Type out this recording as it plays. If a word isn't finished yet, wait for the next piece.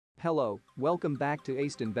Hello, welcome back to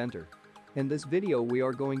Inventor. In this video we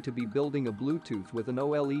are going to be building a Bluetooth with an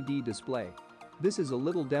OLED display. This is a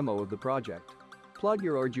little demo of the project. Plug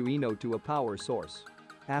your Arduino to a power source.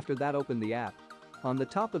 After that, open the app. On the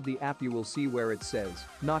top of the app you will see where it says,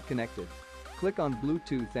 "Not connected." Click on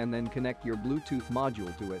Bluetooth and then connect your Bluetooth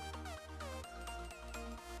module to it.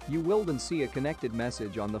 You will then see a connected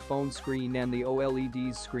message on the phone screen and the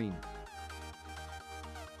OLED's screen.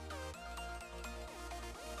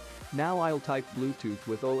 Now I'll type Bluetooth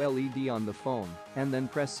with OLED on the phone and then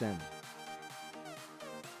press send.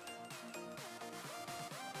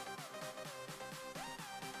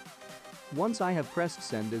 Once I have pressed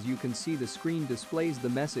send, as you can see, the screen displays the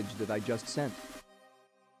message that I just sent.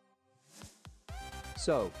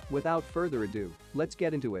 So, without further ado, let's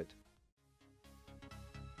get into it.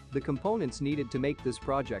 The components needed to make this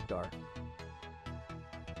project are: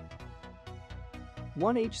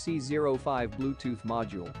 one HC-05 Bluetooth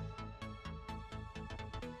module,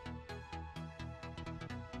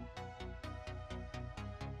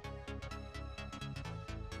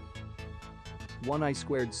 one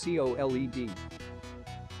I2C OLED,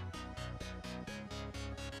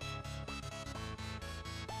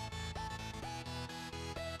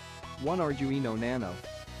 one Arduino Nano,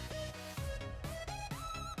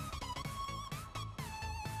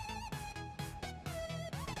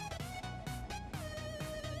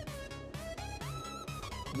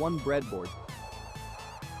 one breadboard,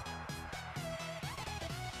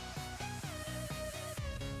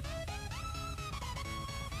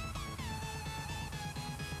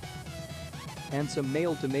 and some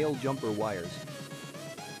male-to-male jumper wires.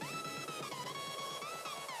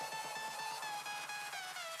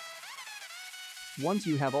 Once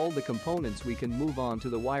you have all the components, we can move on to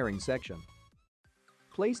the wiring section.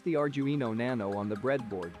 Place the Arduino Nano on the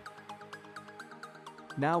breadboard.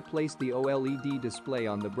 Now place the OLED display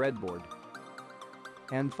on the breadboard.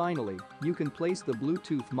 And finally, you can place the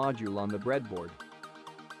Bluetooth module on the breadboard.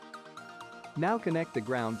 Now connect the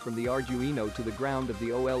ground from the Arduino to the ground of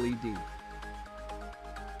the OLED.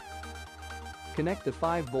 Connect the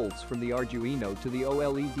 5 volts from the Arduino to the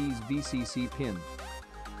OLED's VCC pin.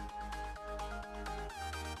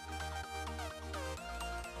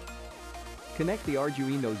 Connect the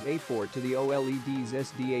Arduino's A port to the OLED's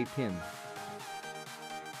SDA pin.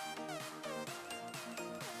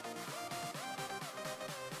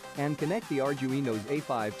 And connect the Arduino's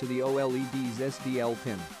A5 to the OLED's SDL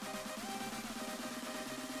pin.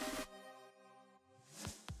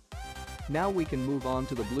 Now we can move on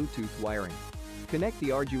to the Bluetooth wiring. Connect the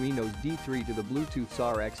Arduino's D3 to the Bluetooth's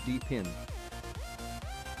RxD pin.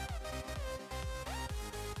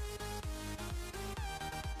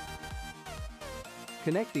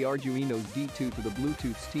 Connect the Arduino's D2 to the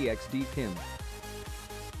Bluetooth's TXD pin.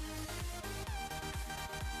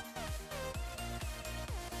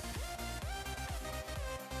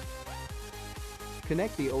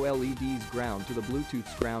 Connect the OLED's ground to the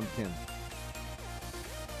Bluetooth's ground pin.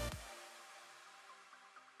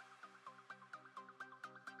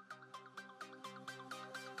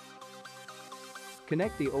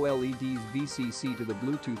 Connect the OLED's VCC to the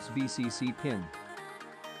Bluetooth's VCC pin.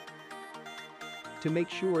 To make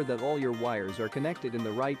sure that all your wires are connected in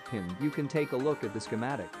the right pin, you can take a look at the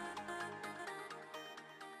schematic.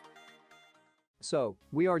 So,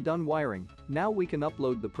 we are done wiring. Now we can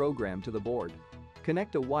upload the program to the board.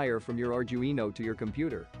 Connect a wire from your Arduino to your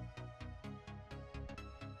computer.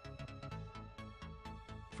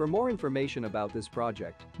 For more information about this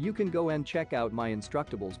project, you can go and check out my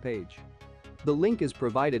Instructables page. The link is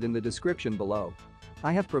provided in the description below.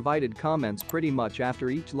 I have provided comments pretty much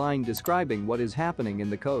after each line describing what is happening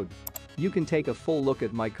in the code. You can take a full look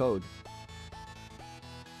at my code.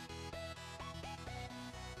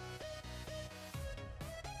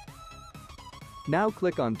 Now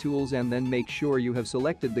click on Tools and then make sure you have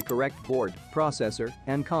selected the correct board, processor,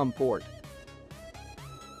 and COM port.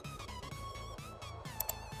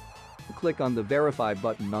 Click on the Verify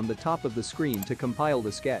button on the top of the screen to compile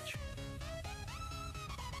the sketch.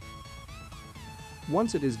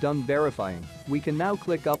 Once it is done verifying, we can now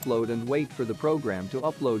click Upload and wait for the program to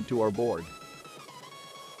upload to our board.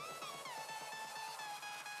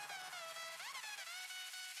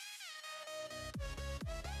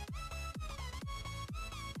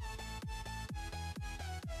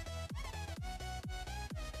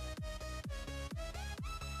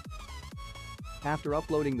 After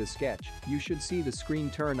uploading the sketch, you should see the screen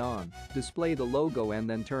turn on, display the logo and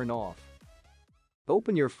then turn off.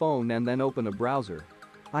 Open your phone and then open a browser.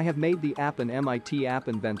 I have made the app in MIT App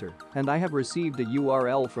Inventor, and I have received a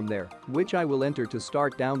URL from there, which I will enter to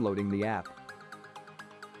start downloading the app.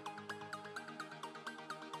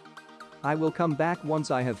 I will come back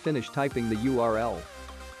once I have finished typing the URL.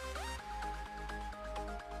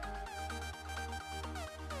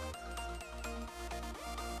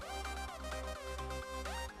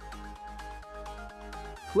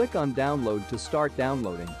 Click on Download to start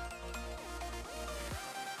downloading.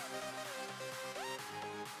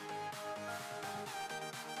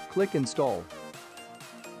 Click Install.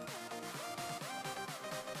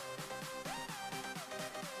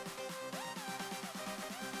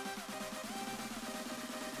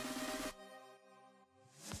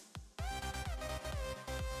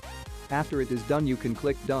 After it is done, you can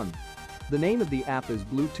click Done. The name of the app is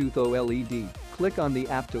Bluetooth OLED. Click on the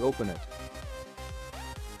app to open it.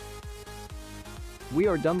 We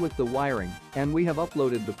are done with the wiring, and we have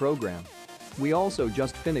uploaded the program. We also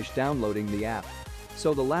just finished downloading the app.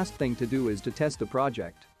 So the last thing to do is to test the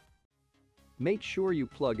project. Make sure you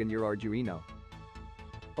plug in your Arduino.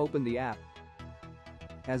 Open the app.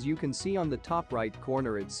 As you can see on the top right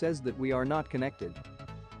corner, it says that we are not connected.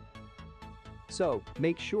 So,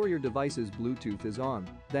 make sure your device's Bluetooth is on,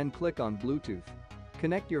 then click on Bluetooth.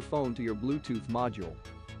 Connect your phone to your Bluetooth module.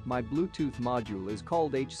 My Bluetooth module is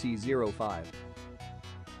called HC-05.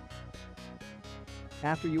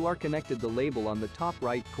 After you are connected, the label on the top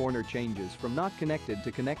right corner changes from not connected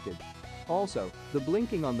to connected. Also, the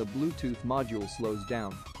blinking on the Bluetooth module slows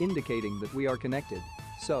down, indicating that we are connected.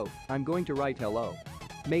 So, I'm going to write hello.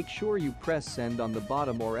 Make sure you press send on the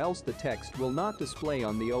bottom or else the text will not display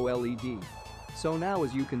on the OLED. So now,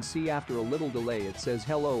 as you can see, after a little delay it says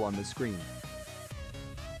hello on the screen.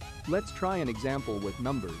 Let's try an example with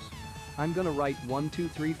numbers. I'm gonna write 1 2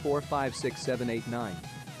 3 4 5 6 7 8 9.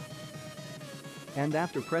 And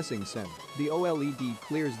after pressing send, the OLED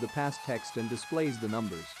clears the past text and displays the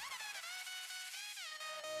numbers.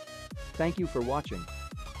 Thank you for watching.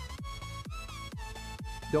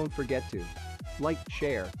 Don't forget to like,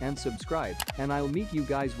 share, and subscribe, and I'll meet you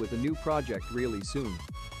guys with a new project really soon.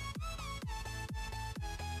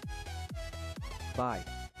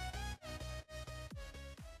 Bye.